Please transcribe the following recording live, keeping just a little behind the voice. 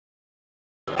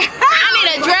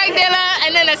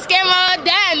the scammer,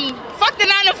 then fuck the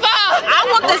 9 to 5. I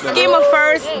want the scammer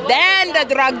first, then the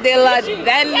drug dealer,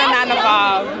 then the 9 to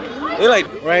 5. They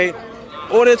like, right?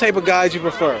 What are the type of guys you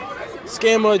prefer?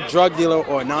 Scammer, drug dealer,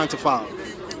 or 9 to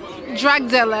 5? Drug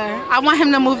dealer. I want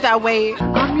him to move that weight.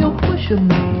 I'm your pusher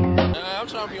man. I'm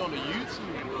trying to be on the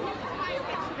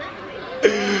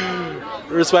YouTube.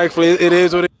 Respectfully, it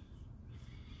is what it is.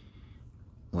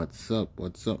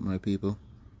 What's up my people?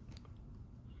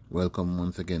 Welcome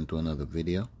once again to another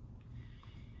video.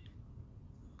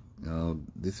 Now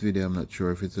this video, I'm not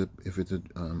sure if it's a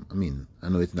I mean, I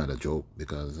know it's not a joke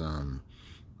because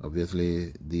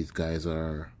obviously these guys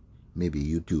are maybe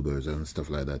YouTubers and stuff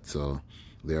like that, so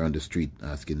they're on the street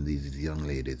asking these young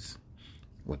ladies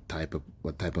what type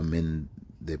of men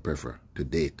they prefer to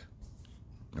date.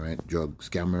 All right, drug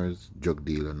scammers, drug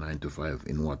dealer, 9 to 5,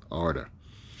 in what order?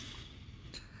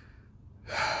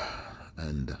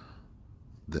 And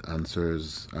the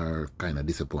answers are kind of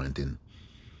disappointing.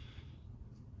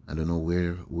 I don't know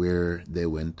where they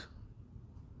went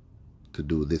to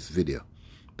do this video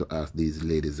to ask these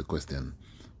ladies a question,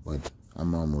 but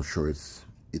I'm almost sure it's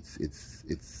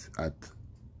at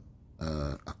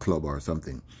a club or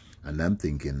something, and I'm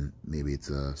thinking maybe it's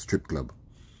a strip club.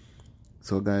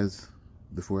 So guys,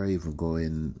 before I even go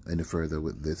in any further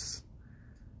with this,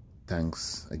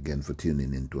 thanks again for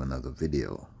tuning in to another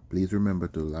video. Please remember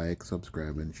to like,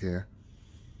 subscribe, and share.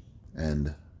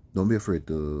 And don't be afraid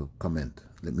to comment.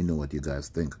 Let me know what you guys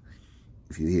think.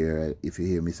 If you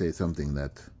hear me say something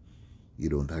that you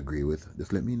don't agree with,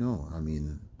 just let me know. I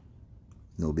mean,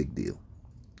 no big deal.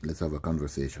 Let's have a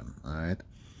conversation, alright?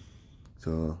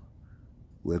 So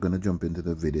we're gonna jump into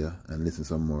the video and listen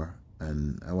some more.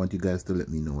 And I want you guys to let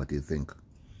me know what you think,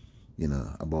 you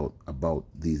know, about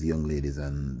these young ladies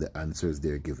and the answers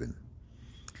they're giving.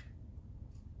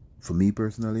 For me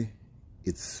personally,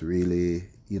 it's really,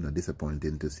 you know,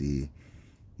 disappointing to see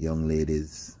young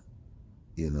ladies,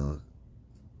 you know,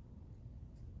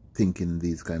 thinking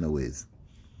these kind of ways.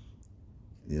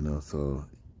 You know, so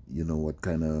you know what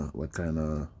kind of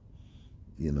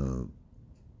you know,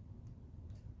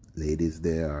 ladies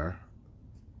they are.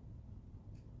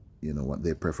 You know what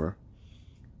they prefer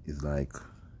is like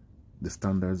the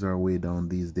standards are way down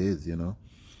these days. You know,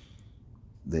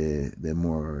 they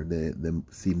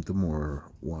seem to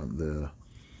more want the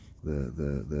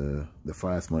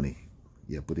fast money.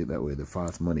 Yeah, put it that way, the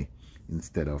fast money,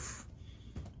 instead of,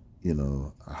 you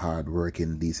know, a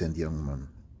hard-working, decent young man.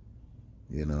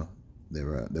 You know,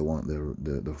 they want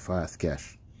the fast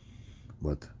cash.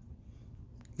 But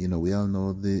you know, we all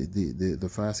know the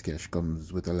fast cash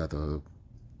comes with a lot of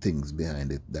things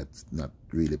behind it that's not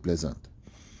really pleasant.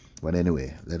 But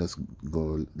anyway, let us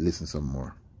go listen some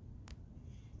more.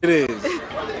 It is.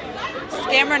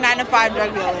 Scammer, 9 to 5,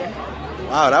 drug dealer.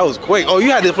 Wow, that was quick. Oh, you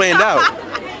had this planned out.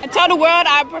 I tell the world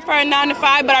I prefer 9 to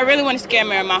 5, but I really want a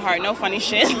scammer in my heart. No funny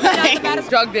shit.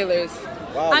 Drug dealers.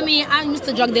 Wow. I mean, I'm used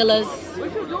to drug dealers.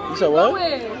 You said what?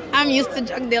 I'm used to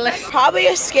drug dealers. Probably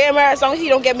a scammer, as long as he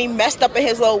don't get me messed up in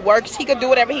his little works. He could do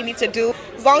whatever he needs to do.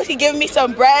 As long as he giving me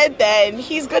some bread, then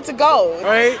he's good to go. All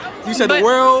right. You said the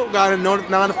world got a 9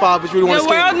 to 5, but you really want to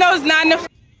The world knows 9 to 5.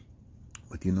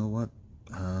 But you know what?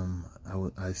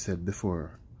 I said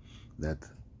before that,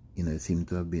 you know, it seemed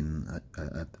to have been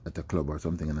at a club or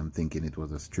something, and I'm thinking it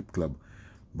was a strip club.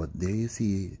 But there you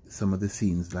see some of the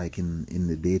scenes, like in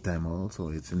the daytime also.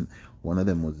 It's in one of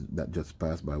them that just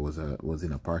passed by was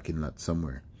in a parking lot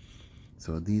somewhere.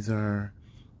 So these are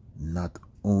not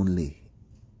only,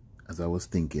 as I was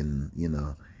thinking, you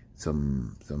know,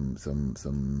 some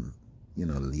you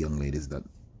know, young ladies that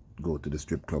go to the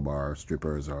strip club or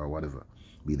strippers or whatever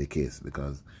be the case.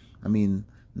 Because I mean,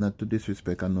 not to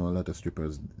disrespect, I know a lot of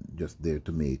strippers just there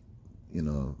to make, you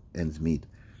know, ends meet,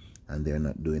 and they're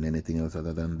not doing anything else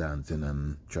other than dancing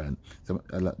and trying.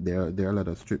 There are a lot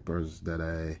of strippers that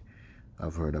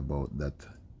I've heard about that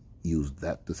use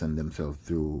that to send themselves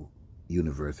through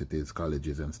universities,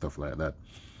 colleges, and stuff like that.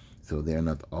 So they're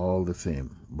not all the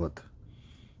same. But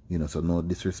you know, so no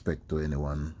disrespect to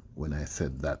anyone when I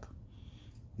said that,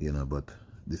 you know. But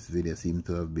this video seemed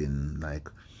to have been like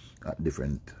at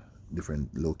different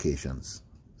locations.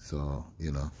 So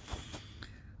you know,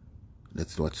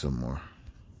 let's watch some more.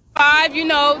 5, you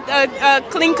know, a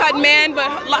clean-cut man, but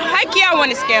heck yeah, I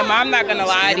want a scammer. I'm not gonna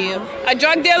lie to you. A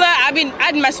drug dealer,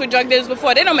 I'd messed with drug dealers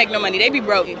before. They don't make no money. They be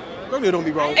broke. Maybe they don't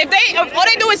be broke. If all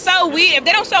they do is sell weed, if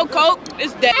they don't sell coke,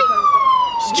 it's dead.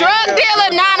 Drug dealer,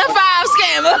 9 to 5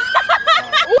 scammer.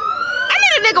 I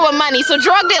need a nigga with money, so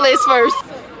drug dealer is first.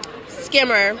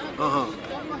 Scammer.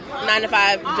 9 to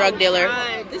 5, drug dealer.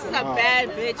 This is a bad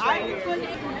bitch right here.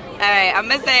 Alright, I'm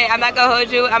gonna say, I'm not gonna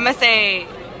hold you, I'm gonna say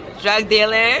Drug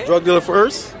dealer. Drug dealer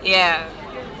first? Yeah.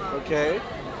 Okay.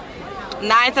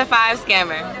 9 to 5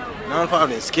 scammer. 9 to 5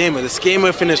 then scammer. The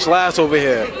scammer finished last over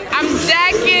here. I'm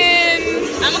jacking.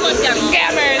 I'm gonna go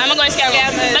Scammers. I'm gonna go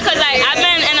scammers. Because like I've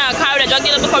been in a car with a drug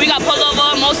dealer before. We got pulled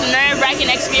over. Most nerve-wracking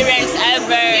experience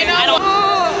ever. You know, I don't.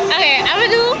 Okay,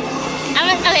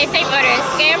 okay, safe order.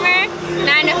 Scammer,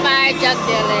 9 to 5 drug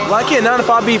dealer. Why can't 9 to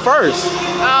 5 be first? 9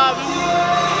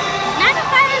 to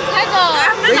 5 is legal.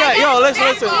 Yo,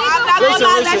 listen.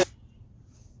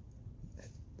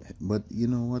 But you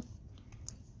know what?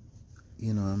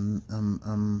 You know,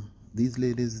 these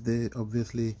ladies, they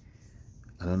obviously,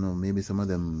 I don't know, maybe some of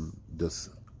them just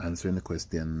answering the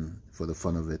question for the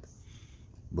fun of it.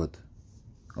 But,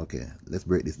 okay, let's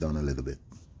break this down a little bit.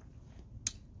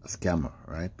 A scammer,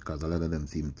 right? Because a lot of them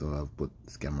seem to have put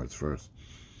scammers first.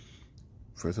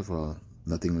 First of all,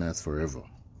 nothing lasts forever,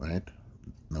 right?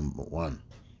 Number one.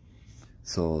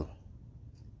 So,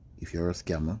 if you're a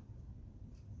scammer,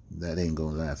 that ain't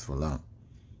gonna last for long,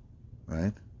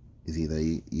 right? It's either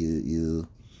you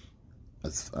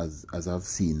as I've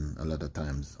seen a lot of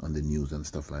times on the news and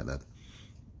stuff like that,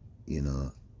 you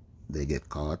know, they get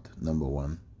caught, number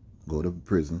one, go to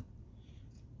prison,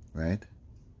 right?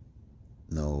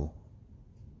 No,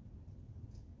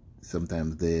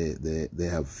 sometimes they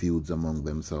have feuds among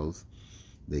themselves,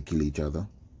 they kill each other,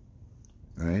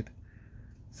 right?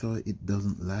 So it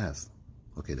doesn't last.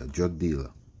 Okay, the drug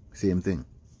dealer, same thing.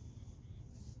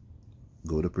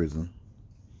 Go to prison,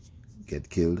 get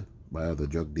killed by other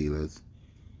drug dealers,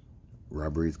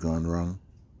 robberies gone wrong,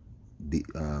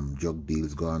 drug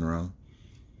deals gone wrong,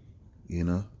 you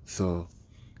know. So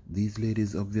these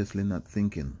ladies obviously not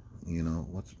thinking, you know,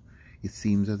 it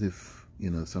seems as if, you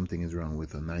know, something is wrong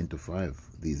with a 9 to 5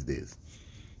 these days.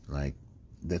 Like,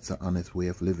 that's an honest way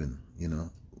of living, you know,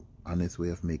 honest way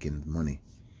of making money.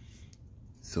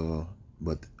 So,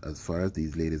 but as far as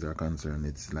these ladies are concerned,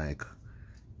 it's like,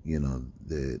 you know,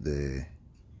 they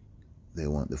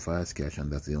want the fast cash,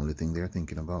 and that's the only thing they're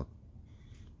thinking about,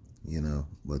 you know.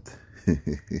 But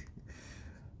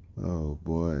oh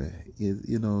boy,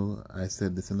 you know, I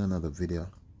said this in another video,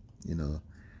 you know,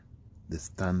 the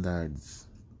standards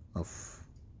of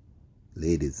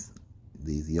ladies,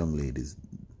 these young ladies,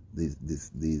 these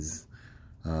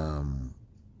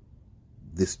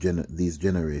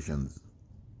generations,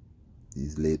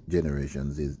 these late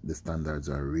generations, the standards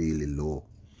are really low,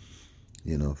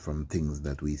 you know, from things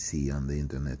that we see on the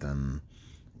internet. And,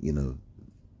 you know,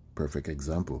 perfect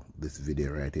example, this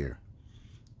video right here,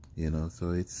 you know.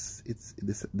 So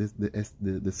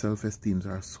the self-esteems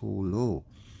are so low,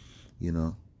 you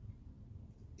know,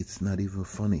 it's not even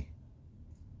funny.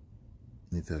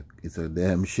 It's a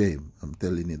damn shame. I'm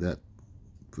telling you that.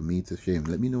 For me, it's a shame.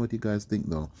 Let me know what you guys think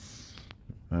though.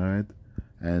 Alright,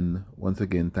 and once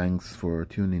again, thanks for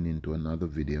tuning into another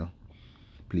video.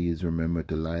 Please remember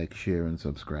to like, share, and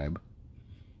subscribe,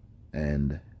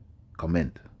 and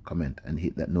comment, and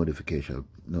hit that notification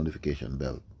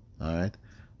bell. All right.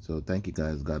 So thank you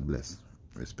guys. God bless.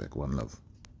 Respect. One love.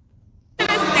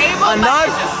 Stable, but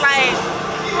it's just like,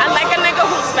 I like a nigga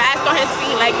who's fast on his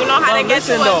feet. Like, you know how to get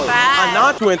to it fast.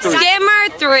 Not 2 and 3.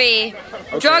 Scammer 3.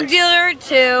 Okay. Drug dealer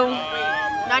 2.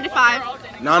 9 to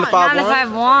 5. 9 to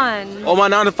 5 1. All my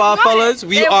 9 to 5 fellas,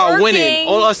 we are winning.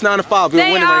 All us 9 to 5, we're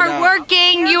winning right now. They are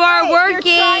working. You are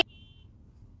working.